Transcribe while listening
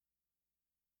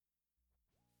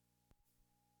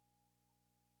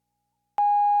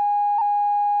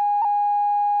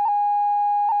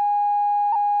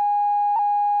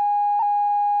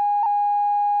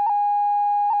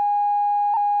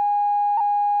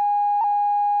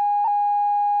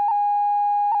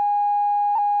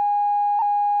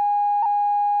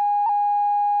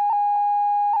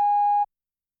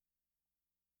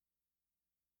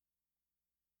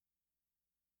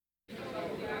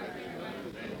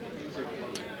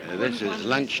This is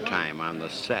lunchtime on the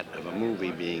set of a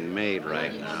movie being made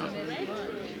right now.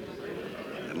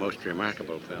 The most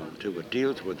remarkable film, too. It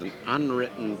deals with an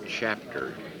unwritten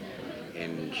chapter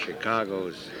in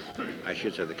Chicago's, I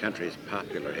should say the country's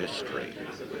popular history.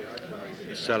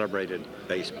 The celebrated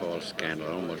baseball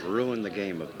scandal almost ruined the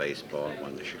game of baseball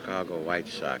when the Chicago White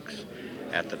Sox,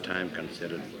 at the time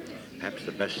considered perhaps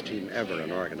the best team ever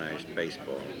in organized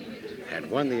baseball, had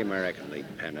won the American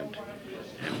League pennant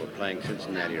and were playing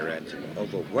Cincinnati Reds,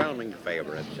 overwhelming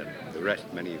favorites, and the rest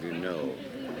many of you know.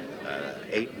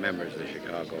 8 members of the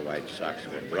Chicago White Sox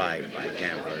were bribed by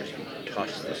gamblers and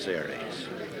tossed the series.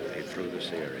 They threw the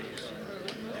series,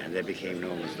 and they became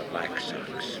known as the Black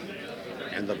Sox.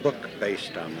 And the book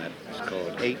based on that is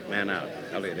called 8 Men Out,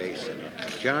 Elliot Ace in it.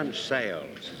 John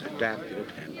Sayles has adapted it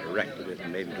and directed it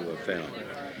and made it into a film.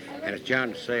 And it's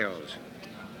John Sayles.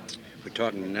 We're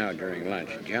talking now during lunch.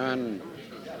 John,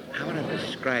 how would I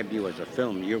describe you as a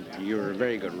film? You're a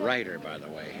very good writer, by the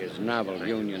way. His novel,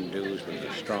 Union Dues, was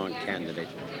a strong candidate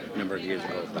a number of years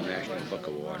ago for the National Book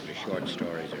Award. The short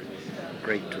stories are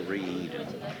great to read.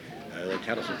 They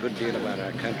tell us a good deal about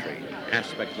our country,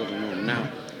 aspects little known.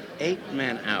 Now, 8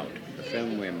 Men Out, the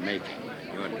film we're making,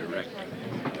 you're directing,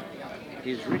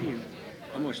 is really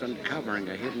almost uncovering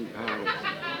a hidden part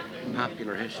of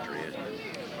popular history, isn't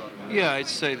it? Yeah, I'd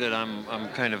say that I'm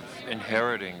kind of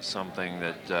inheriting something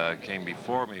that came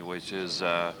before me, which is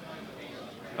a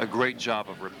great job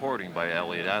of reporting by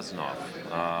Elliot Asanoff.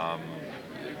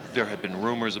 There had been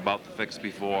rumors about the fix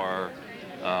before.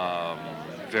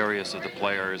 Various of the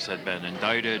players had been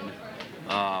indicted,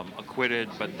 acquitted,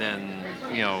 but then,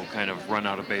 kind of run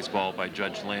out of baseball by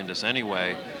Judge Landis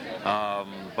anyway.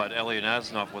 But Elliot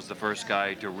Asanoff was the first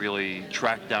guy to really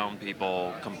track down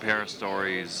people, compare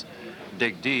stories,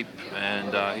 dig deep,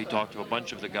 and he talked to a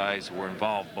bunch of the guys who were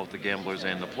involved, both the gamblers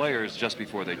and the players, just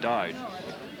before they died.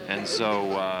 And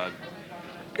so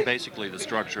basically the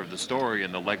structure of the story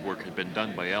and the legwork had been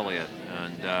done by Elliot.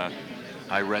 And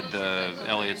I read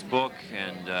Elliot's book,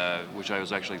 and which I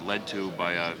was actually led to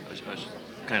by a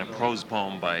kind of prose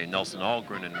poem by Nelson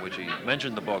Algren, in which he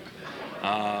mentioned the book,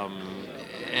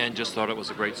 and just thought it was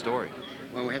a great story.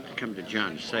 Well, we have to come to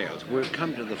John Sayles. We'll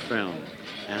come to the film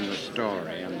and the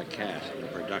story and the cast and the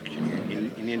production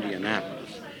in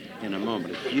Indianapolis in a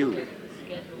moment.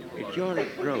 It's your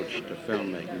approach to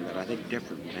filmmaking that I think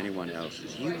different from anyone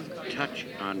else's. You touch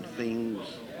on things,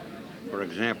 for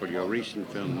example, your recent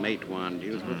film, Matewan,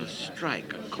 deals with a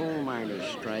strike, a coal miners'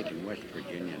 strike in West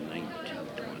Virginia in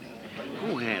 1920.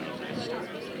 Who handles that stuff?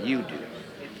 You do.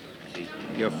 See,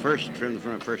 your first film,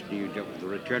 from the first thing you did was The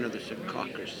Return of the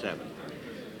Secaucus 7,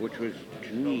 which was,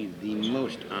 to me, the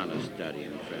most honest study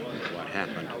in film of what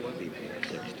happened to the people in the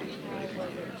 60s and later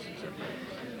years. So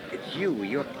it's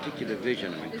your particular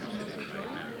vision I'm interested in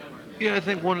right now. Yeah, I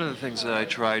think one of the things that I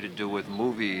try to do with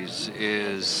movies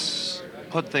is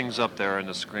put things up there on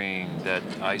the screen that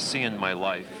I see in my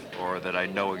life, or that I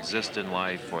know exist in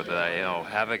life, or that I know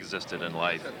have existed in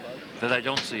life, that I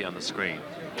don't see on the screen.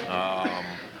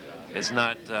 It's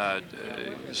not,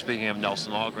 speaking of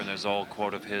Nelson Algren, there's an old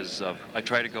quote of his, I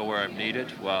try to go where I'm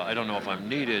needed. Well, I don't know if I'm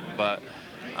needed, but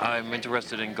I'm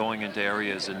interested in going into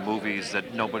areas in movies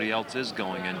that nobody else is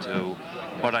going into,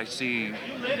 but I see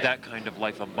that kind of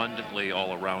life abundantly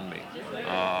all around me.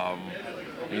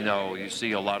 You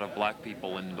see a lot of black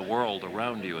people in the world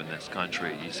around you in this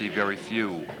country. You see very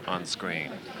few on screen.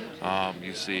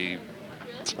 You see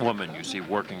women, you see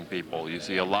working people, you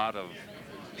see a lot of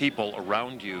people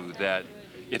around you that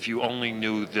if you only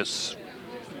knew this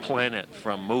planet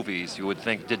from movies, you would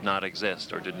think did not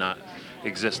exist, or did not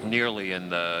exist nearly in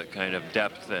the kind of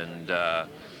depth and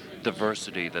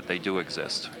diversity that they do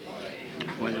exist.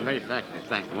 Well, in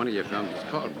fact, one of your films is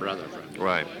called Brother from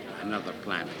Right. Another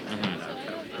Planet.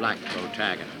 A black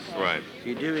protagonist. Right.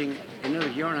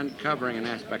 You're uncovering an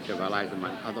aspect of our lives that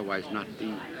might otherwise not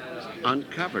be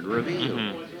uncovered,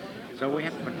 revealed. So we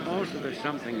have, but also there's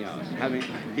something else.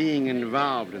 Being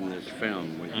involved in this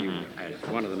film with you as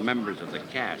one of the members of the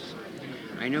cast,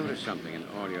 I noticed something in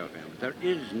all your films. There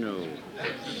is no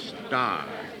star.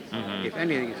 If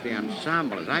anything, it's the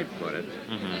ensemble, as I put it.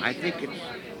 I think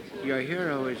your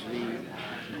hero is the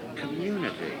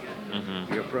community.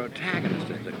 Your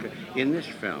protagonist is in this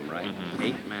film, right?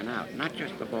 8 Men Out, not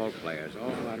just the ball players,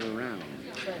 all that around.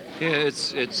 Yeah,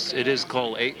 it is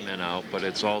called 8 Men Out, but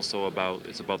it's also about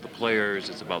the players,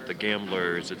 it's about the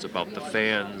gamblers, it's about the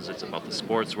fans, it's about the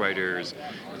sports writers,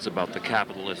 it's about the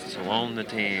capitalists who own the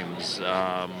teams,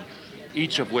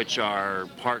 each of which are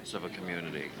parts of a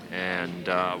community. And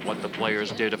what the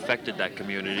players did affected that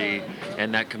community,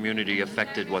 and that community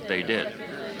affected what they did.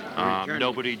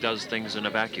 Nobody does things in a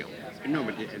vacuum. No,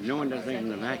 but no one does things in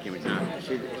the vacuum. Now,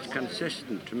 see, it's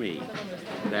consistent to me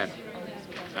that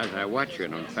as I watch you,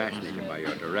 and I'm fascinated by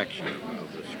your direction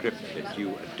of the script that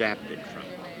you adapted from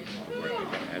the work of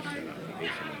Asimov,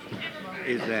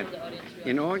 is that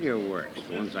in all your works,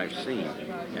 the ones I've seen,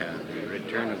 the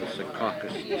Return of the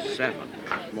Secaucus Seven,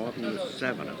 it's more than the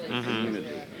seven of the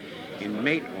community. In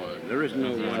Mate One, there is no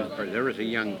one, there is a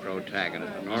young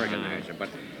protagonist, an organizer, but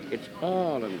it's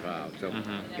all involved. So,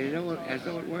 as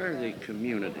though it were the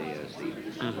community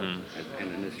and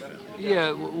in this film.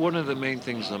 Yeah, one of the main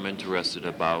things I'm interested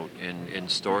about in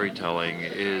storytelling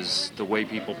is the way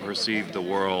people perceive the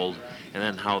world and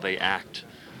then how they act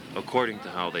according to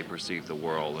how they perceive the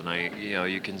world. And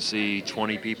you can see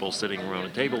 20 people sitting around a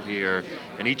table here,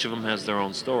 and each of them has their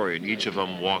own story, and each of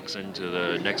them walks into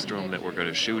the next room that we're going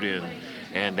to shoot in,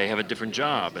 and they have a different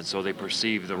job, and so they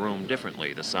perceive the room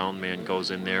differently. The sound man goes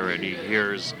in there and he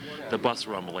hears the bus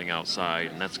rumbling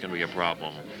outside, and that's going to be a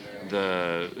problem.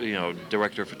 The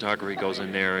director of photography goes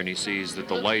in there and he sees that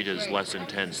the light is less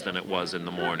intense than it was in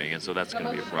the morning, and so that's going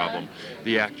to be a problem.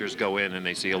 The actors go in and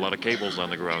they see a lot of cables on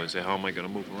the ground and say, how am I going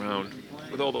to move around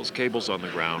with all those cables on the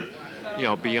ground?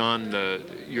 Beyond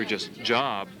your just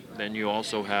job, then you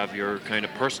also have your kind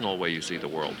of personal way you see the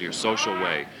world, your social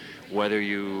way, whether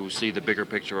you see the bigger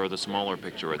picture or the smaller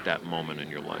picture at that moment in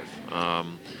your life.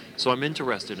 So I'm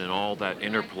interested in all that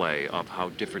interplay of how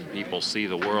different people see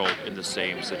the world in the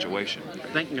same situation.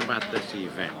 Thinking about this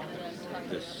event,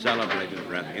 this celebrated,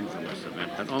 rather infamous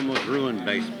event that almost ruined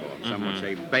baseball. Some would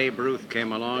say Babe Ruth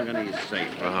came along and he's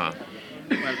safe. Well,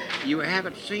 you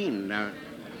haven't seen now.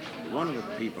 One of the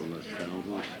people in this film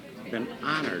who's been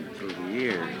honored through the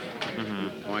years,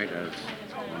 you point as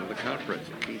one of the culprits,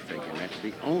 a key figure, and that's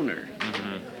the owner,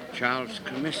 Charles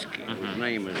Comiskey, whose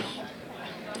name is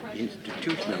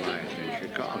institutionalized in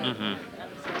Chicago.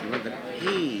 Well, that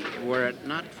he, were it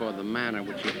not for the manner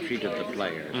which he treated the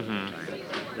players at the time,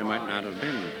 there might not have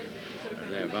been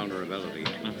their vulnerability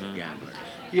to gamblers.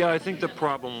 Yeah, I think the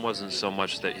problem wasn't so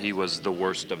much that he was the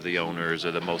worst of the owners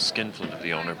or the most skinflint of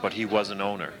the owner, but he was an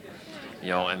owner.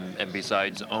 And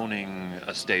besides owning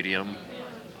a stadium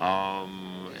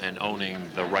and owning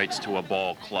the rights to a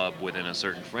ball club within a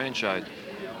certain franchise,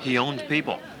 he owned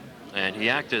people. And he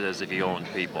acted as if he owned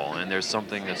people, and there's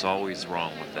something that's always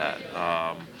wrong with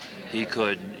that. He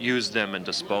could use them and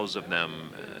dispose of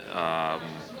them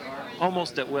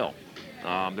almost at will.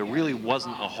 There really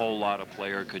wasn't a whole lot a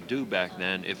player could do back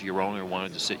then if your owner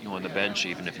wanted to sit you on the bench,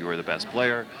 even if you were the best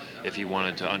player. If he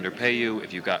wanted to underpay you,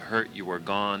 if you got hurt, you were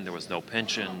gone. There was no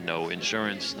pension, no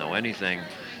insurance, no anything.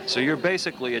 So you're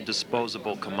basically a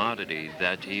disposable commodity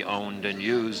that he owned and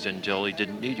used until he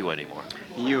didn't need you anymore.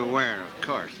 You're aware, of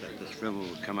course, that this film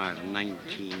will come out in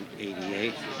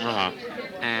 1988,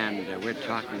 and we're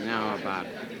talking now about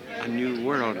a new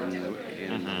world in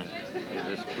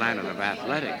this planet of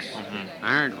athletics,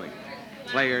 aren't we?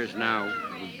 Players now,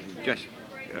 just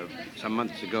some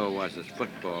months ago was this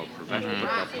professional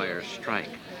football players' strike.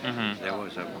 There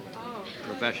was a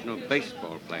professional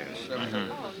baseball players' strike.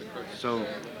 So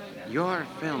your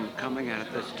film coming out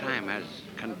at this time as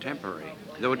contemporary,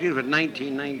 though it deals with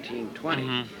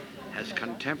 1920, has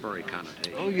contemporary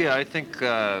connotation. Oh yeah, I think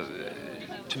to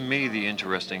me the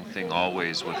interesting thing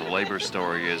always with the labor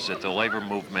story is that the labor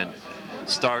movement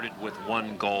started with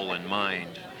one goal in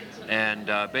mind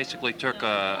and basically took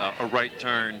a right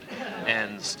turn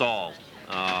and stalled.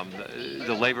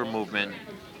 The labor movement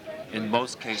in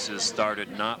most cases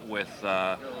started not with,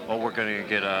 we're going to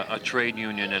get a trade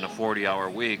union and a 40-hour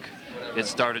week. It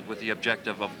started with the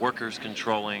objective of workers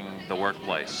controlling the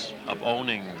workplace, of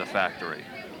owning the factory,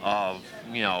 of,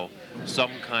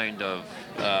 some kind of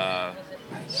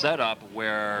setup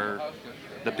where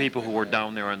the people who were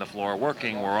down there on the floor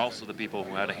working were also the people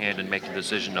who had a hand in making the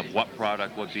decision of what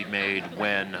product would be made,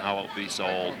 when, how it would be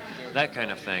sold, that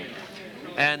kind of thing.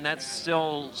 And that's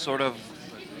still sort of,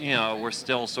 we're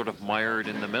still sort of mired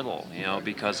in the middle,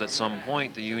 because at some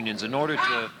point the unions, in order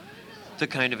to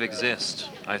kind of exist,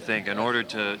 I think, in order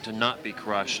to not be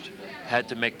crushed, had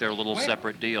to make their little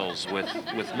separate deals with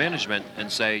management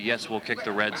and say, yes, we'll kick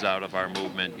the Reds out of our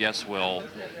movement. Yes, we'll,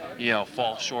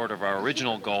 fall short of our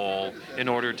original goal in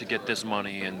order to get this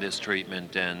money and this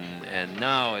treatment. And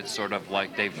now it's sort of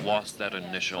like they've lost that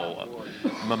initial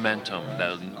momentum,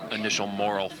 that initial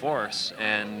moral force,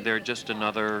 and they're just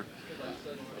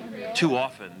too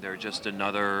often, they're just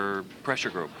another pressure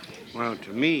group. Well,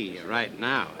 to me, right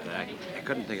now, I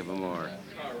couldn't think of a more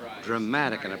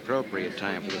dramatic and appropriate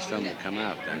time for this film to come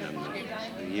out than in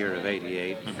the year of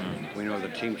 '88. We know the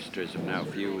Teamsters have now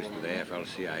fused with the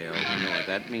AFL-CIO. We know what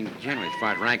that means generally, as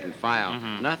far as rank and file,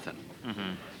 nothing.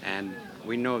 And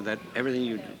we know that everything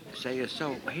you say is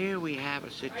so. Here we have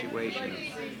a situation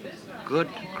of good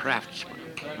craftsmen,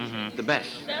 the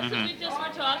best, That's what we just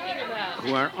were talking about.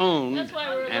 who are owned That's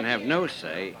why we're and have looking- no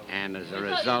say, and as a We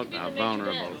thought result you'd be are the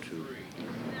vulnerable majorettes. to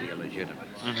the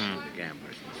illegitimates, the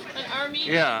gamblers. An army.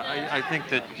 Yeah, I think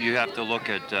that you have to look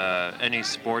at any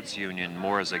sports union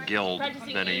more as a guild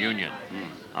than a union,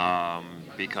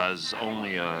 because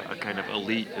only a kind of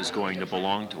elite is going to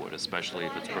belong to it, especially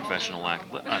if it's professional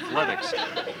athletics.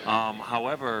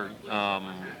 However,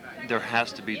 there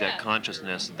has to be that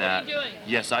consciousness that,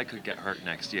 yes, I could get hurt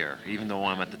next year. Even though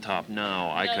I'm at the top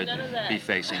now, I No, could none of that. be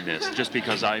facing this. Just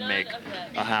because I None make of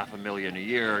that. a $500,000 a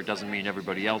year doesn't mean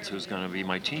everybody else who's going to be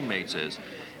my teammates is.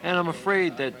 And I'm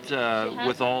afraid that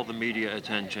with all the media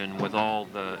attention, with all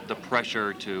the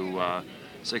pressure to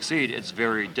succeed, it's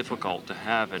very difficult to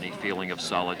have any feeling of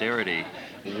solidarity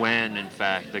when, in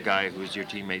fact, the guy who's your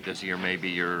teammate this year may be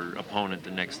your opponent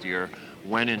the next year,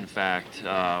 when, in fact,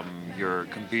 you're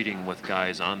competing with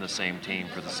guys on the same team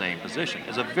for the same position.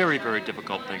 It's a very, very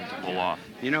difficult thing to pull off.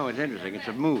 You know, it's interesting. It's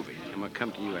a movie. I'm going to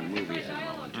come to you in movies in a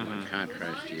moment, too, in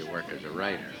contrast to your work as a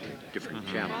writer, different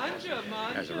challenges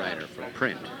as a writer for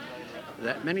print.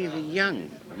 That many of the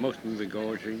young, most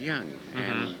moviegoers are young,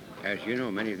 and as you know,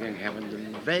 many of them haven't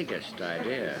the vaguest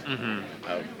idea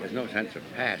of, there's no sense of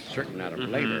past, certainly not of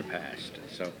later past.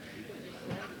 So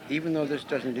even though this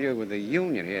doesn't deal with the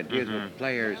union here, it deals with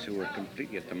players who are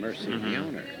completely at the mercy of the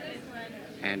owner.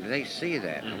 And they see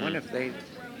that. I wonder if they...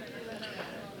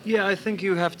 Yeah, I think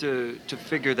you have to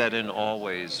figure that in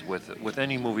always with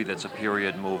any movie that's a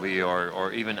period movie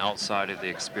or even outside of the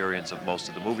experience of most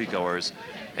of the moviegoers.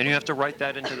 And you have to write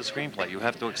that into the screenplay. You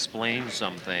have to explain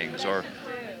some things, or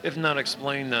if not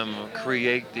explain them,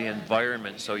 create the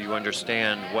environment so you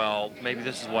understand, well, maybe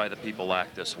this is why the people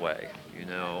act this way, you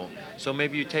know. So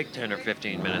maybe you take 10 or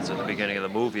 15 minutes at the beginning of the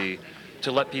movie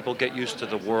to let people get used to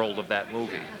the world of that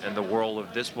movie. And the world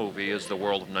of this movie is the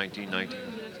world of 1919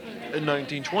 and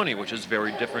 1920, which is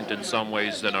very different in some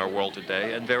ways than our world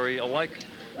today and very alike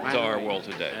By to the our way, world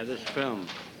today. This film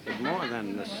is more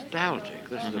than nostalgic.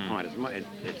 This is the point.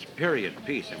 It's period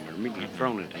piece, and we're immediately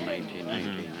thrown into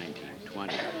 1919,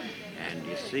 1920. And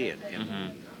you see it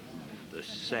in the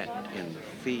set, in the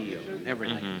feel, and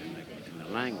everything, in the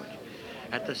language.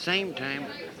 At the same time,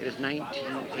 it is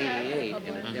 1988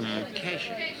 and its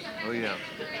implications. Oh, yeah.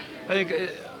 I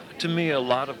think, to me, a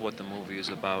lot of what the movie is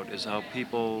about is how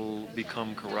people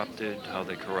become corrupted, how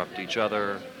they corrupt each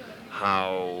other,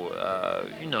 how,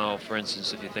 you know, for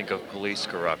instance, if you think of police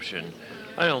corruption,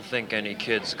 I don't think any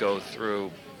kids go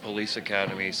through police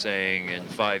academy saying in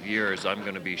 5 years I'm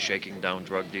going to be shaking down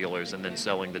drug dealers and then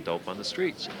selling the dope on the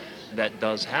streets. That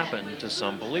does happen to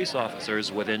some police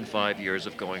officers within 5 years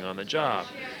of going on the job.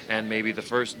 And maybe the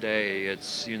first day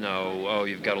it's, you know, oh,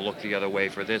 you've got to look the other way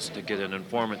for this to get an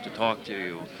informant to talk to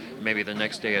you. Maybe the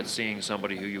next day it's seeing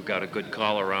somebody who you've got a good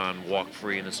collar on walk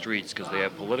free in the streets because they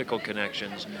have political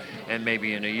connections. And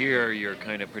maybe in a year you're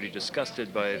kind of pretty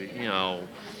disgusted by, you know,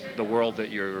 the world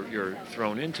that you're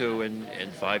thrown into, and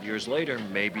 5 years later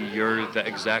maybe you're the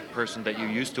exact person that you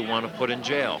used to want to put in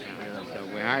jail. So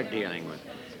we are dealing with...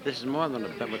 This is more than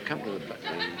we come to the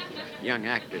young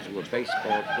actors who were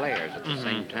baseball players at the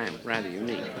same time. Rather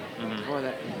unique. Before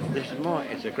that, this is more.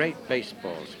 It's a great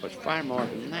baseball, but far more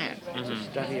than that. It's a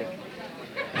study of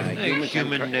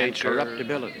Human nature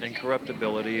and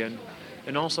corruptibility.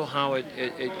 and also how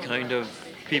it kind of,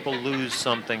 people lose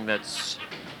something that's,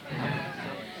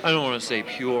 I don't want to say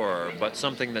pure, but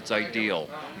something that's ideal,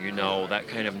 you know, that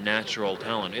kind of natural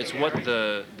talent. It's what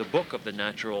the book of The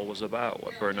Natural was about,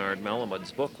 what Bernard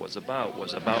Malamud's book was about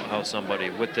how somebody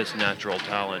with this natural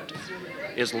talent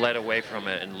is led away from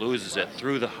it and loses it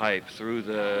through the hype, through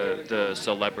the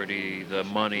celebrity, the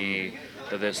money,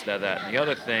 the this, that. And the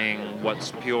other thing,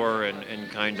 what's pure and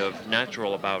kind of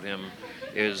natural about him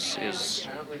is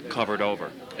covered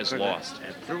over, is lost.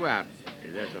 And throughout,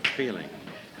 there's a feeling,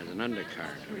 as an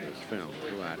undercurrent of this film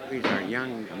throughout. These are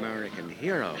young American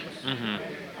heroes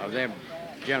of their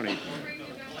generally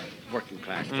working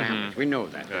class families. We know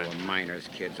that. They Right. were miners'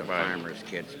 kids or Right. farmers'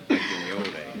 kids back in the old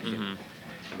days, you know,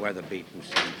 weather-beaten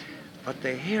sons. But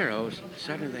the heroes,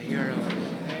 suddenly the heroes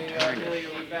tarnish.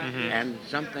 And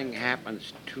something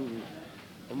happens to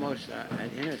almost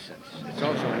an innocence. It's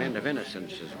also an end of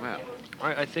innocence as well.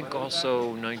 I think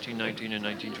also 1919 and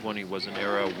 1920 was an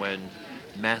era when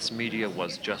mass media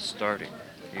was just starting.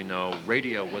 You know,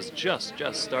 radio was just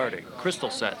starting.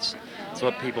 Crystal sets. That's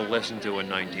what people listened to in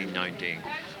 1919.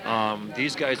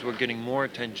 These guys were getting more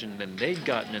attention than they'd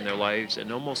gotten in their lives,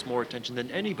 and almost more attention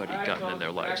than anybody gotten in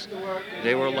their lives.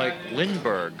 They were like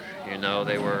Lindbergh, you know,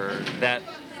 they were that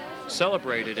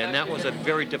celebrated, and that was a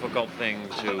very difficult thing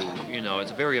to,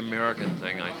 it's a very American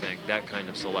thing, I think, that kind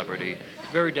of celebrity.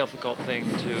 Very difficult thing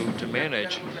to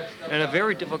manage, and a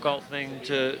very difficult thing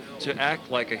to act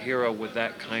like a hero with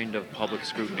that kind of public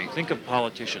scrutiny. Think of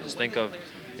politicians. Think of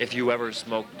if you ever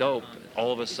smoked dope,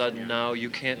 all of a sudden now you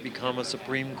can't become a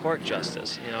Supreme Court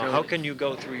justice. How can you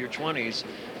go through your 20s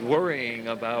worrying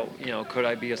about, could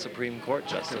I be a Supreme Court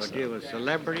justice? So deal with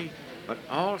celebrity, but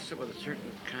also with a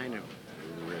certain kind of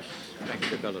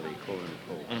respectability, quote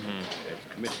unquote.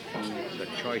 Mm-hmm. It's the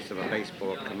choice of a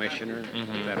baseball commissioner,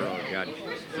 federal judge,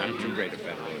 not too great a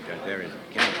federal judge. There is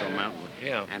Council Mountain,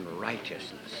 and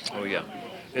righteousness. Oh yeah,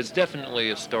 it's definitely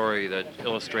a story that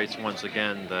illustrates once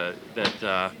again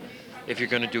that if you're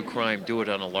going to do crime, do it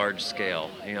on a large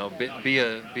scale. Be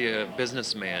a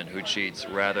businessman who cheats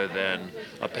rather than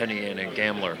a penny-in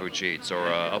gambler who cheats, or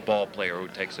a ball player who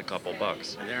takes a couple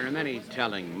bucks. There are many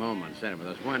telling moments in it.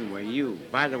 There's one where you,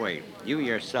 by the way, you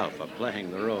yourself are playing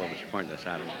the role, which pointed this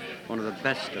out, of one of the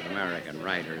best of American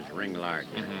writers, Ring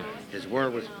Lardner. His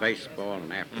world was baseball,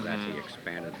 and after that he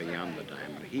expanded beyond the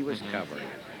diamond. He was covering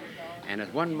it. And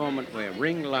at one moment where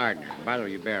Ring Lardner, by the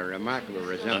way, you bear a remarkable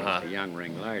resemblance to young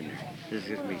Ring Lardner. This is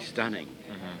going to be stunning.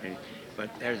 But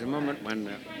there's a moment when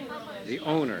the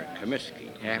owner,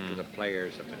 Comiskey, after the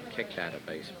players have been kicked out of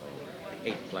baseball,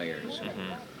 8 players,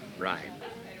 bribed.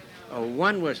 Oh,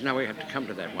 one was, now we have to come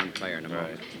to that one player in a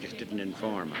moment. He just didn't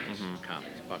inform us,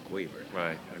 colleagues, Buck Weaver.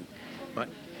 Right. But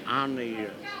on the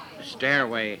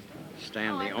stairway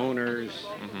stand the owners,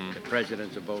 the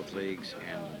presidents of both leagues,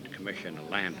 and Commissioner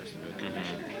Landis, the new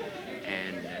commissioner.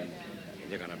 And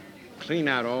they're going to clean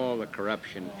out all the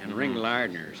corruption. And Ring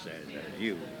Lardner says,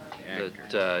 you,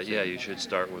 actor, you should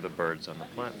start with the birds on the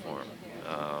platform.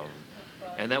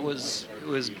 And it was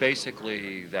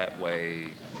basically that way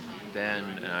then,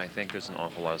 and I think there's an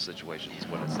awful lot of situations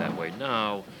when it's that way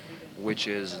now, which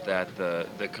is that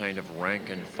the kind of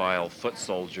rank and file foot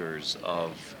soldiers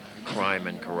of crime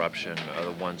and corruption are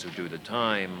the ones who do the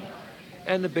time,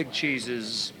 and the big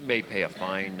cheeses may pay a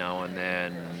fine now and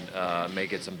then, may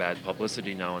get some bad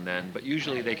publicity now and then, but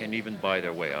usually they can even buy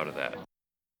their way out of that.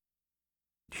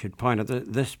 Should point out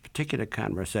that this particular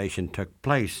conversation took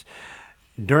place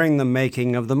during the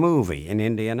making of the movie in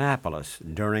Indianapolis,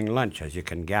 during lunch, as you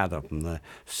can gather from the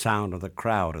sound of the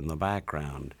crowd in the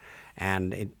background.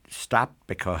 And it stopped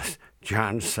because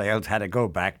John Sayles had to go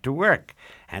back to work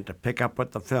and to pick up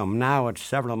with the film. Now it's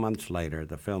several months later,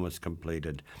 the film is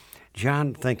completed.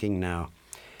 John thinking now,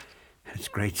 it's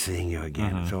great seeing you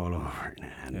again, it's all over,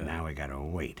 and now we got to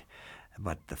wait.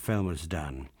 But the film is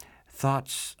done.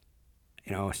 Thoughts,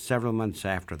 several months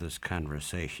after this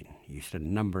conversation, you said a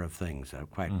number of things that are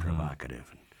quite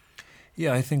provocative.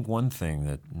 Yeah, I think one thing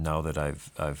that now that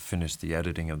I've finished the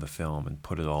editing of the film and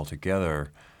put it all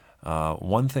together,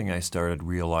 one thing I started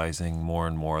realizing more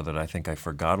and more that I think I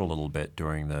forgot a little bit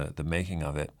during the making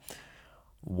of it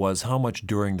was how much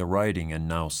during the writing and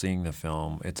now seeing the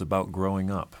film, it's about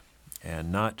growing up,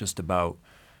 and not just about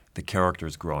the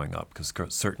characters growing up, because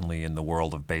certainly in the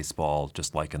world of baseball,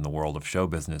 just like in the world of show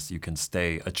business, you can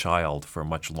stay a child for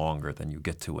much longer than you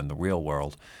get to in the real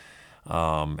world,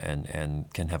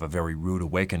 and can have a very rude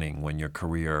awakening when your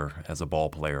career as a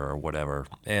ball player or whatever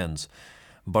ends.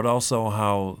 But also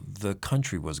how the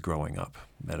country was growing up.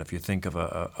 That if you think of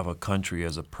a country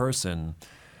as a person,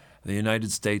 the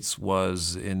United States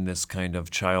was in this kind of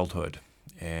childhood.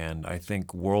 And I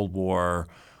think World War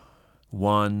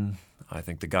I, I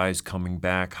think the guys coming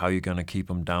back, how are you going to keep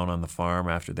them down on the farm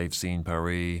after they've seen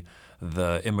Paris?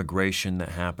 The immigration that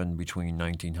happened between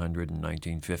 1900 and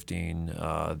 1915,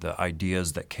 the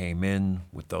ideas that came in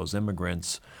with those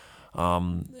immigrants,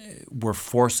 were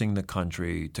forcing the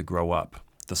country to grow up.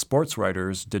 The sports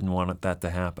writers didn't want that to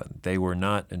happen. They were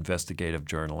not investigative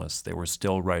journalists. They were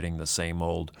still writing the same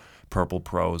old purple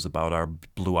prose about our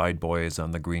blue-eyed boys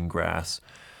on the green grass.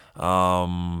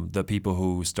 The people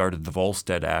who started the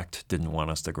Volstead Act didn't want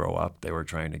us to grow up. They were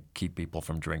trying to keep people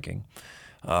from drinking.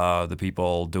 The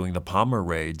people doing the Palmer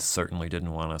raids certainly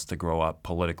didn't want us to grow up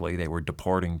politically. They were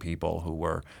deporting people who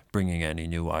were bringing any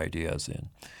new ideas in.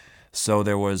 So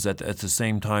there was, at the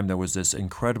same time, there was this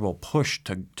incredible push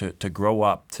to grow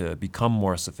up, to become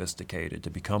more sophisticated, to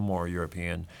become more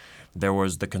European. There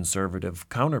was the conservative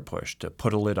counter-push to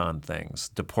put a lid on things,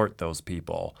 deport those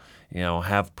people,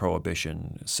 have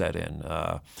prohibition set in,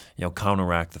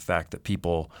 counteract the fact that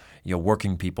people,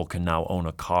 working people can now own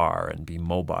a car and be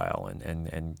mobile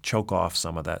and choke off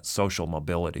some of that social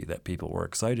mobility that people were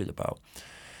excited about.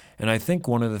 And I think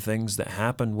one of the things that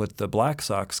happened with the Black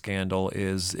Sox scandal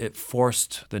is it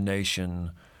forced the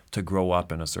nation to grow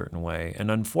up in a certain way.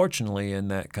 And unfortunately, in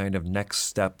that kind of next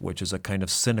step, which is a kind of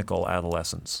cynical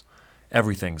adolescence,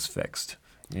 everything's fixed.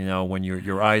 You know, when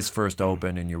your eyes first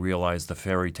open and you realize the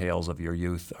fairy tales of your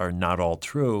youth are not all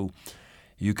true,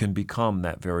 you can become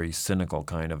that very cynical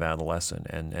kind of adolescent.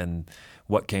 And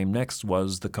what came next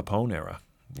was the Capone era,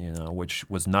 you know, which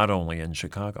was not only in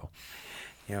Chicago.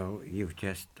 You know, you've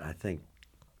just, I think,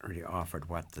 really offered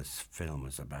what this film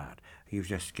is about. You've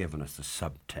just given us the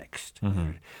subtext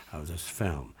of this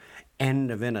film.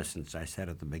 End of innocence, I said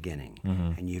at the beginning,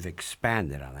 and you've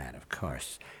expanded on that, of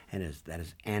course. And that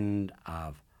is end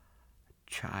of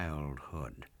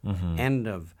childhood, end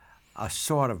of a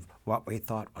sort of what we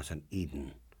thought was an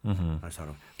Eden. A sort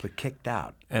of, we're kicked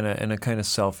out. And a kind of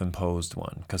self-imposed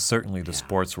one, because certainly the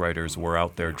sports writers were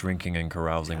out there drinking and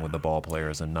carousing with the ball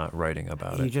players and not writing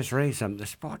about You it. just raised some. The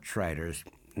sports writers,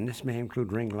 and this may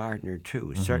include Ring Lardner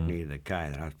too, certainly the guy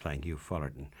that I was playing, Hugh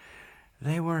Fullerton,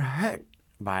 they were hurt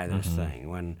by this thing.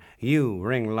 When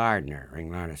Ring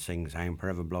Lardner sings I'm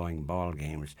Forever Blowing Ball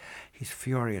Games, he's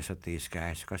furious at these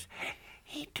guys because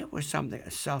he too was something, a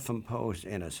self-imposed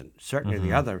innocent. Certainly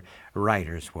the other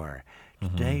writers were.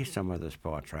 Today, some of the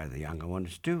sports writers, the younger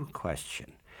ones, do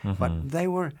question. But they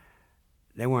weren't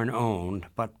owned,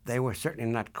 but they were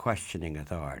certainly not questioning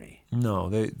authority. No,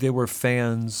 they were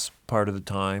fans part of the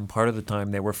time. Part of the time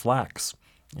they were flacks.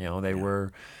 You know, they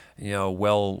were, you know,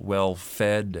 well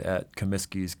fed at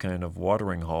Comiskey's kind of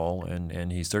watering hole,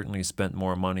 and he certainly spent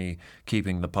more money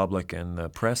keeping the public and the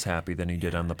press happy than he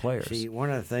did on the players. See, one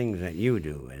of the things that you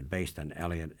do, and based on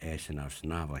Elliot Asinoff's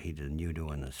novel, he did, and you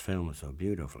do in this film so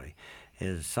beautifully,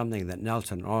 is something that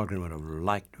Nelson Algren would have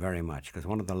liked very much, because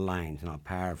one of the lines, and I'll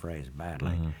paraphrase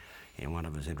badly, in one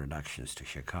of his introductions to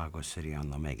Chicago City on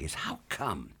the Make, is how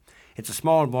come? It's a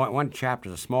small boy, one chapter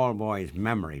is a small boy's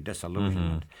memory,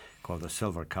 disillusionment, called The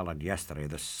Silver-Colored Yesterday.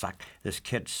 This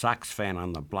kid Sox fan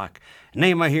on the block.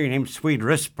 Name I hear named Swede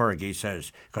Risberg, he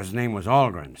says, because his name was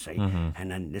Algren, see? And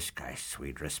then this guy,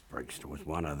 Swede Risberg, was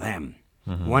one of them.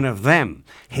 One of them.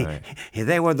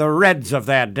 They were the Reds of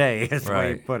that day, is the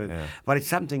way he put it. Yeah. But it's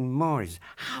something more.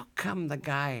 How come the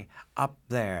guy up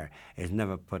there is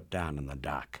never put down in the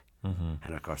dock? And,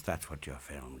 of course, that's what your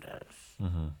film does.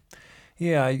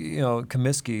 Yeah, you know,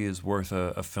 Comiskey is worth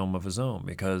a film of his own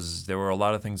because there were a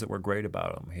lot of things that were great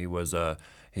about him. He was a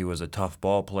tough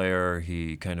ball player.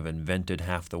 He kind of invented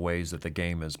half the ways that the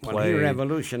game is played. Well, he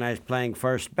revolutionized playing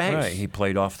first base. Right, he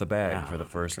played off the bag for the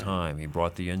first time. He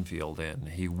brought the infield in.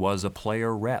 He was a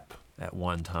player rep at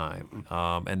one time.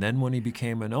 And then when he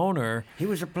became an owner... He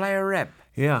was a player rep.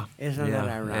 Yeah. Isn't that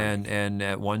ironic? And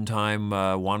at one time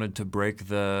wanted to break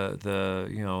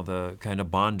the kind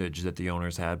of bondage that the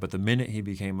owners had. But the minute he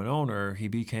became an owner, he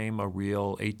became a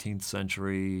real 18th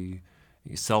century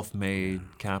self-made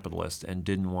capitalist and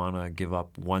didn't want to give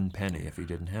up one penny if he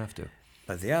didn't have to.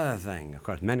 But the other thing, of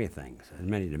course, many things, there's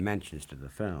many dimensions to the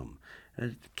film,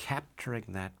 is capturing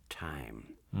that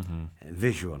time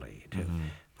visually, too.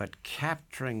 But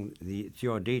capturing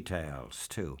your details,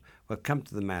 too. We'll come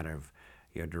to the matter of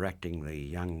you're directing the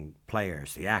young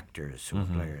players, the actors who are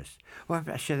players. Well,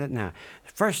 I should that now.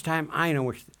 First time I know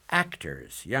which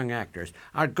actors, young actors,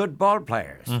 are good ball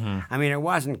players. I mean, it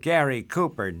wasn't Gary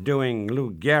Cooper doing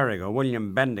Lou Gehrig or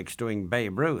William Bendix doing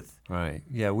Babe Ruth. Right.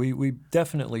 Yeah, we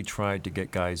definitely tried to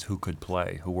get guys who could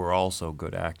play, who were also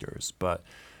good actors, but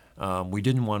we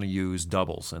didn't want to use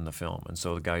doubles in the film, and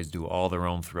so the guys do all their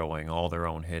own throwing, all their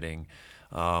own hitting.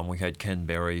 We had Ken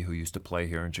Berry, who used to play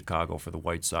here in Chicago for the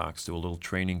White Sox, do a little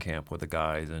training camp with the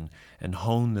guys and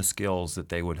hone the skills that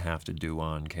they would have to do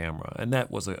on camera. And that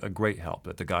was a great help,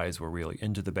 that the guys were really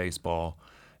into the baseball.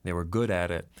 They were good at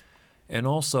it. And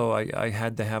also, I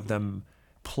had to have them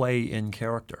play in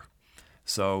character.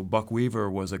 So Buck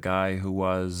Weaver was a guy who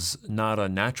was not a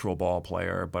natural ball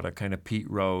player, but a kind of Pete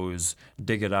Rose,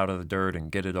 dig it out of the dirt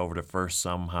and get it over to first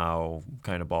somehow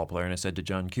kind of ball player. And I said to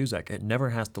John Cusack, it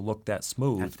never has to look that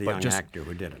smooth. That's the but young just, actor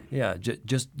who did it. Yeah,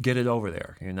 just get it over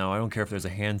there. You know, I don't care if there's a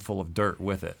handful of dirt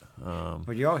with it.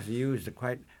 But you also used a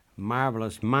quite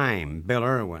marvelous mime, Bill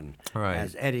Irwin,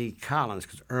 as Eddie Collins,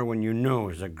 because Irwin, you know,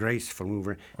 is a graceful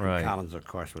mover. And Collins, of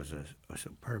course, was a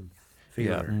superb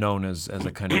fielder. Yeah, known as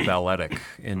a kind of balletic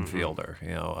infielder. You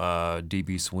know,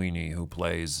 D.B. Sweeney, who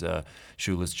plays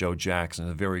Shoeless Joe Jackson,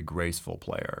 a very graceful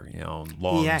player. You know,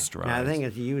 long strides. Now, the thing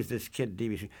is, he used this kid,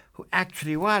 D.B. Sweeney, who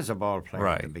actually was a ball player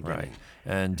at the beginning. Right.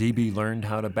 And D.B. learned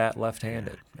how to bat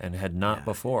left-handed and had not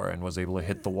before, and was able to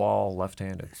hit the wall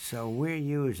left-handed. So we're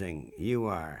using,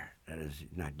 that is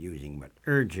not using, but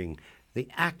urging the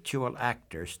actual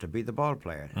actors to be the ball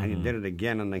players. And you did it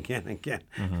again and again and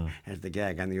again, as the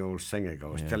gag on the old singer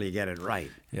goes, till you get it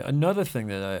right. Yeah, another thing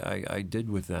that I did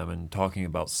with them in talking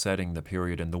about setting the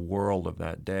period and the world of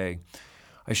that day,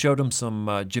 I showed them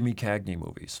some Jimmy Cagney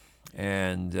movies.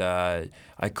 And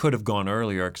I could have gone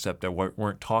earlier, except there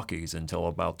weren't talkies until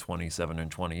about 27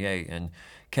 and 28. And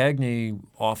Cagney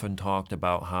often talked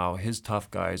about how his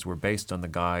tough guys were based on the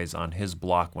guys on his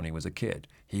block when he was a kid.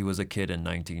 He was a kid in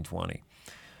 1920.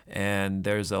 And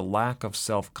there's a lack of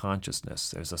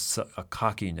self-consciousness. There's a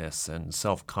cockiness and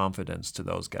self-confidence to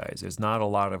those guys. There's not a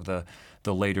lot of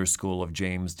the later school of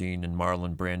James Dean and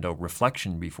Marlon Brando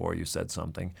reflection before you said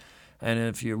something. And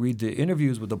if you read the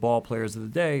interviews with the ball players of the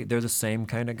day, they're the same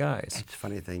kind of guys. It's a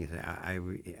funny thing. I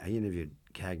interviewed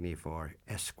Cagney for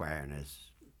Esquire, and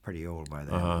is pretty old by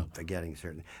then, I'm forgetting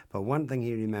certain. But one thing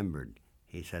he remembered,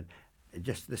 he said,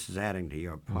 this is adding to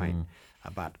your point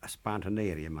about a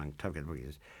spontaneity among tough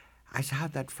guys. I said,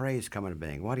 how'd that phrase come into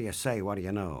being? What do you say? What do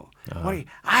you know?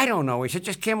 I don't know. He said,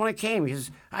 just came when it came. He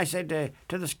says, I said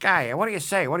to the sky, what do you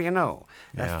say? What do you know?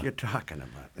 That's what you're talking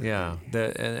about. Yeah,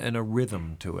 and a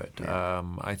rhythm to it. Yeah.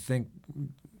 I think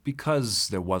because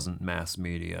there wasn't mass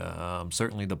media,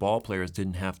 certainly the ball players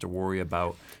didn't have to worry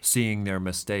about seeing their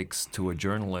mistakes to a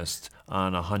journalist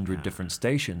on 100 different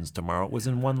stations tomorrow. It was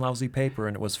in one lousy paper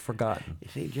and it was forgotten. You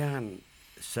see, John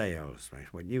Sayles, right,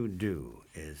 what you do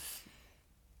is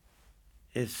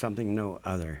something no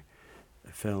other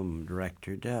film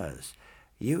director does.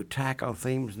 You tackle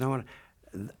themes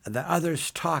the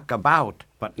others talk about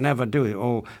but never do.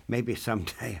 Oh, maybe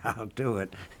someday I'll do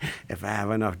it if I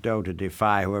have enough dough to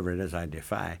defy whoever it is I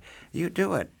defy. You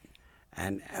do it.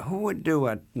 And who would do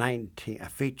a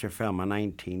feature film, a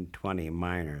 1920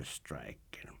 miners'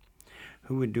 strike? You know?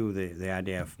 Who would do the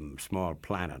idea of Small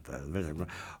Planet, the Visitor?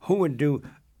 Who would do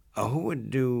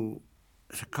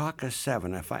Secaucus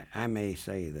 7, if I may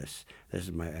say this is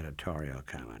my editorial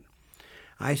comment.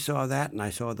 I saw that and I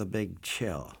saw The Big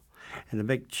Chill. And The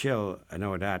Big Chill, I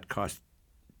know that cost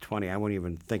 20. I wouldn't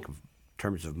even think of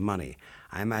terms of money.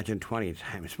 I imagine 20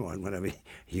 times more than whatever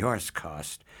yours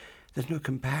cost. There's no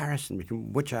comparison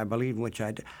between which I believe and which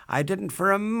I did. I didn't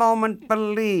for a moment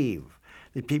believe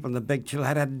the people in The Big Chill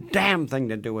had a damn thing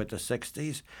to do with the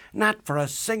 60s. Not for a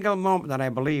single moment that I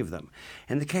believed them.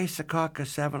 In the case of Secaucus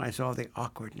 7, I saw the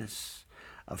awkwardness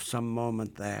of some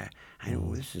moment there. I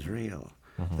know this is real.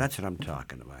 That's what I'm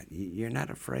talking about. You're not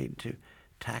afraid to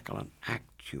tackle an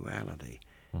actuality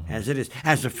as it is,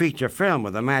 as a feature film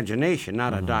with imagination,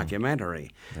 not a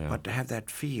documentary, but to have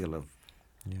that feel of.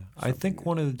 Yeah. I think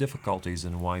one of the difficulties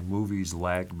in why movies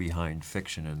lag behind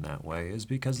fiction in that way is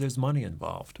because there's money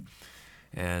involved.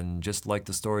 And just like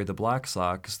the story of the Black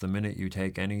Sox, the minute you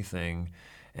take anything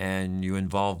and you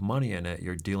involve money in it,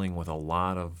 you're dealing with a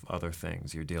lot of other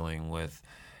things. You're dealing with,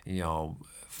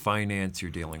 finance,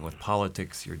 you're dealing with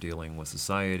politics, you're dealing with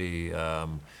society.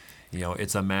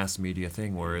 It's a mass media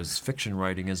thing, whereas fiction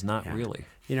writing is not really.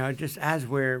 Just as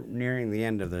we're nearing the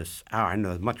end of this hour, I know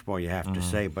there's much more you have to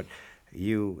say, but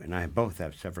you and I both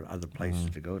have several other places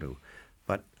to go to.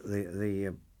 But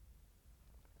it's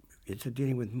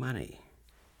dealing with money.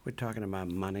 We're talking about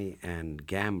money and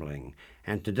gambling.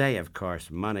 And today, of course,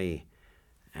 money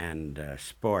and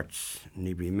sports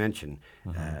need to be mentioned.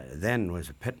 Then was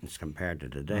a pittance compared to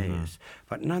today's.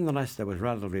 But nonetheless, there was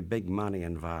relatively big money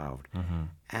involved.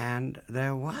 And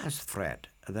there was threat.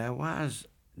 There was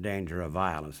danger of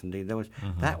violence. Indeed,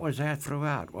 that was there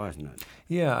throughout, wasn't it?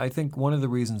 Yeah, I think one of the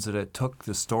reasons that it took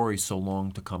the story so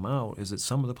long to come out is that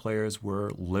some of the players were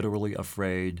literally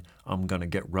afraid, I'm going to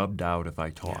get rubbed out if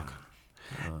I talk.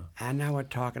 And now we're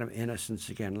talking of innocence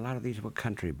again. A lot of these were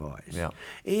country boys. Yeah.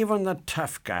 Even the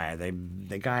tough guy,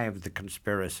 the guy of the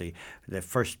conspiracy, the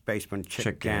first baseman,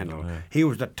 Chick Gandil, he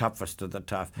was the toughest of the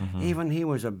tough. Even he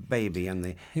was a baby in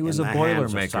the He was a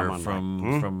Boilermaker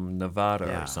from from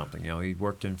Nevada or something. He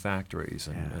worked in factories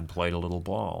and played a little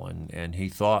ball. And he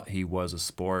thought he was a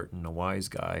sport and a wise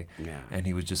guy. And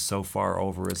he was just so far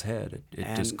over his head.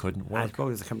 It just couldn't work. I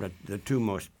suppose the two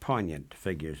most poignant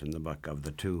figures in the book of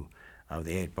the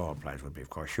 8 ball players would be, of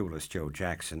course, Shoeless Joe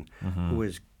Jackson, who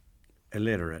was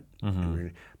illiterate, but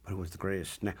who was the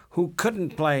greatest. Who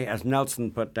couldn't play, as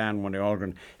Nelson put down when they all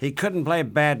were, he couldn't play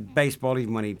bad baseball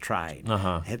even when he tried.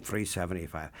 Hit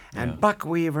 375. And Buck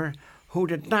Weaver, who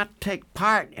did not take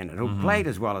part in it, who played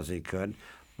as well as he could,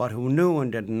 but who knew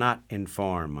and did not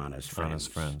inform on his friends.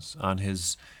 On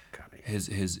his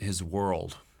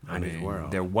world. His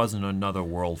world. There wasn't another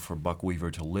world for Buck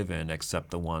Weaver to live in except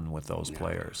the one with those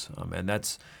players, and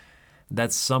that's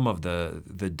some of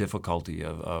the difficulty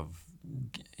of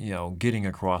getting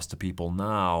across to people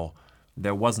now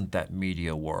there wasn't that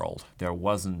media world. There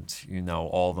wasn't,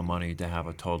 all the money to have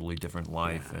a totally different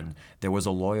life. And there was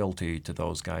a loyalty to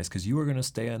those guys because you were going to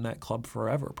stay in that club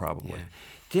forever, probably. Yeah.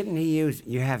 Didn't he use,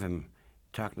 you have him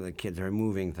talking to the kids, a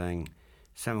moving thing,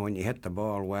 when you hit the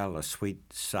ball well, a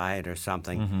sweet side or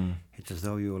something, it's as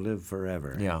though you will live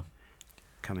forever. Yeah.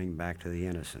 Coming back to the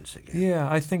innocence again. Yeah,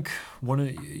 I think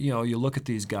you look at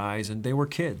these guys and they were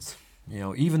kids.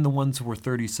 Even the ones who were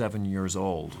 37 years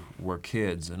old were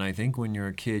kids. And I think when you're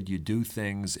a kid, you do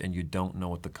things and you don't know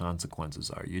what the consequences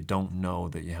are. You don't know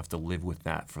that you have to live with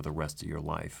that for the rest of your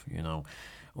life.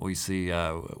 We see,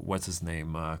 what's his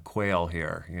name, Quayle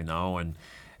here, and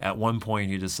at one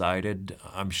point he decided,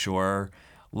 I'm sure,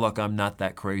 look, I'm not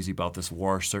that crazy about this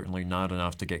war, certainly not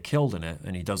enough to get killed in it,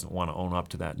 and he doesn't want to own up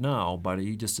to that now, but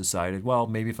he just decided, well,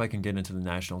 maybe if I can get into the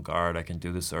National Guard, I can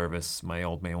do the service, my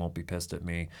old man won't be pissed at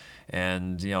me,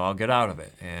 and, I'll get out of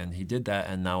it. And he did that,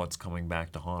 and now it's coming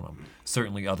back to haunt him.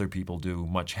 Certainly other people do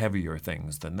much heavier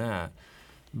things than that,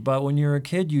 but when you're a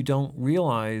kid, you don't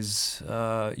realize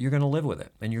you're going to live with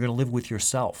it, and you're going to live with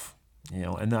yourself,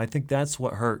 and I think that's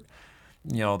what hurt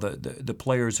the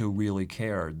players who really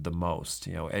cared the most.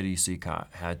 Eddie Seacott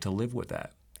had to live with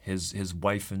that. His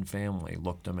wife and family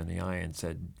looked him in the eye and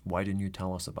said, why didn't you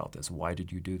tell us about this? Why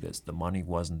did you do this? The money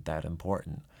wasn't that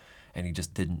important. And he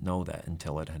just didn't know that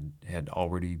until it had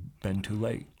already been too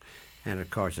late. And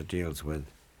of course it deals with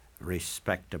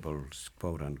respectables,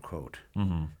 quote unquote,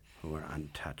 who are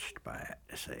untouched by it,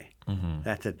 you see.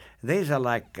 That's it. These are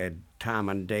like Tom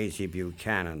and Daisy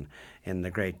Buchanan in The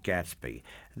Great Gatsby.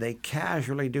 They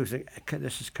casually do,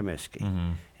 this is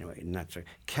Comiskey, anyway, not so,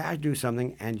 do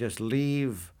something and just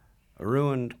leave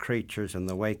ruined creatures in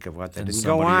the wake of what they did.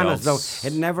 Go on as though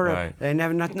it never, they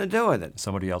never nothing to do with it.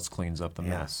 Somebody else cleans up the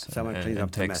mess. Someone cleans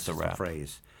up the mess, the is the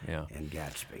phrase in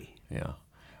Gatsby. Yeah.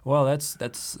 Well,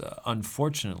 that's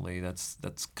unfortunately that's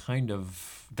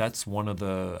one of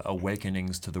the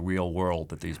awakenings to the real world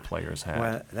that these players had.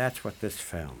 Well, that's what this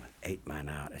film, 8 Men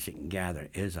Out, as you can gather,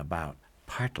 is about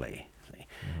partly. See?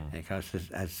 Because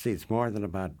it's more than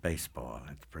about baseball.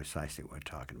 It's precisely what we're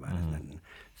talking about, and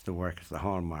it's the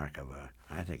hallmark of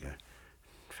I think a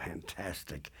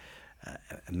fantastic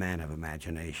man of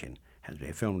imagination. Has to be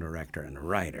a film director and a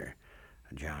writer,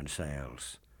 John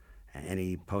Sayles.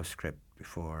 Any postscript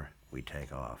before we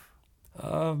take off?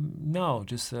 No,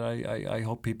 just that I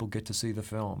hope people get to see the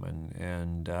film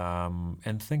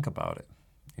and think about it,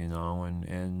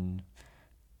 and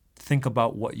think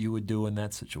about what you would do in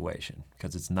that situation.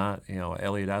 Because it's not,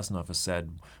 Elliot Asanoff has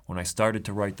said, when I started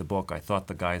to write the book, I thought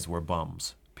the guys were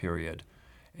bums, period.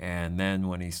 And then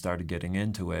when he started getting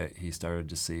into it, he started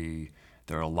to see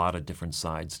there are a lot of different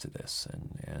sides to this,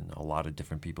 and a lot of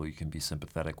different people you can be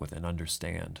sympathetic with and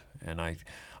understand. And I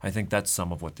think that's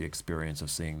some of what the experience of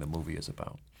seeing the movie is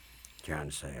about. John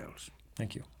Sayles.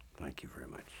 Thank you. Thank you very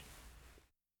much.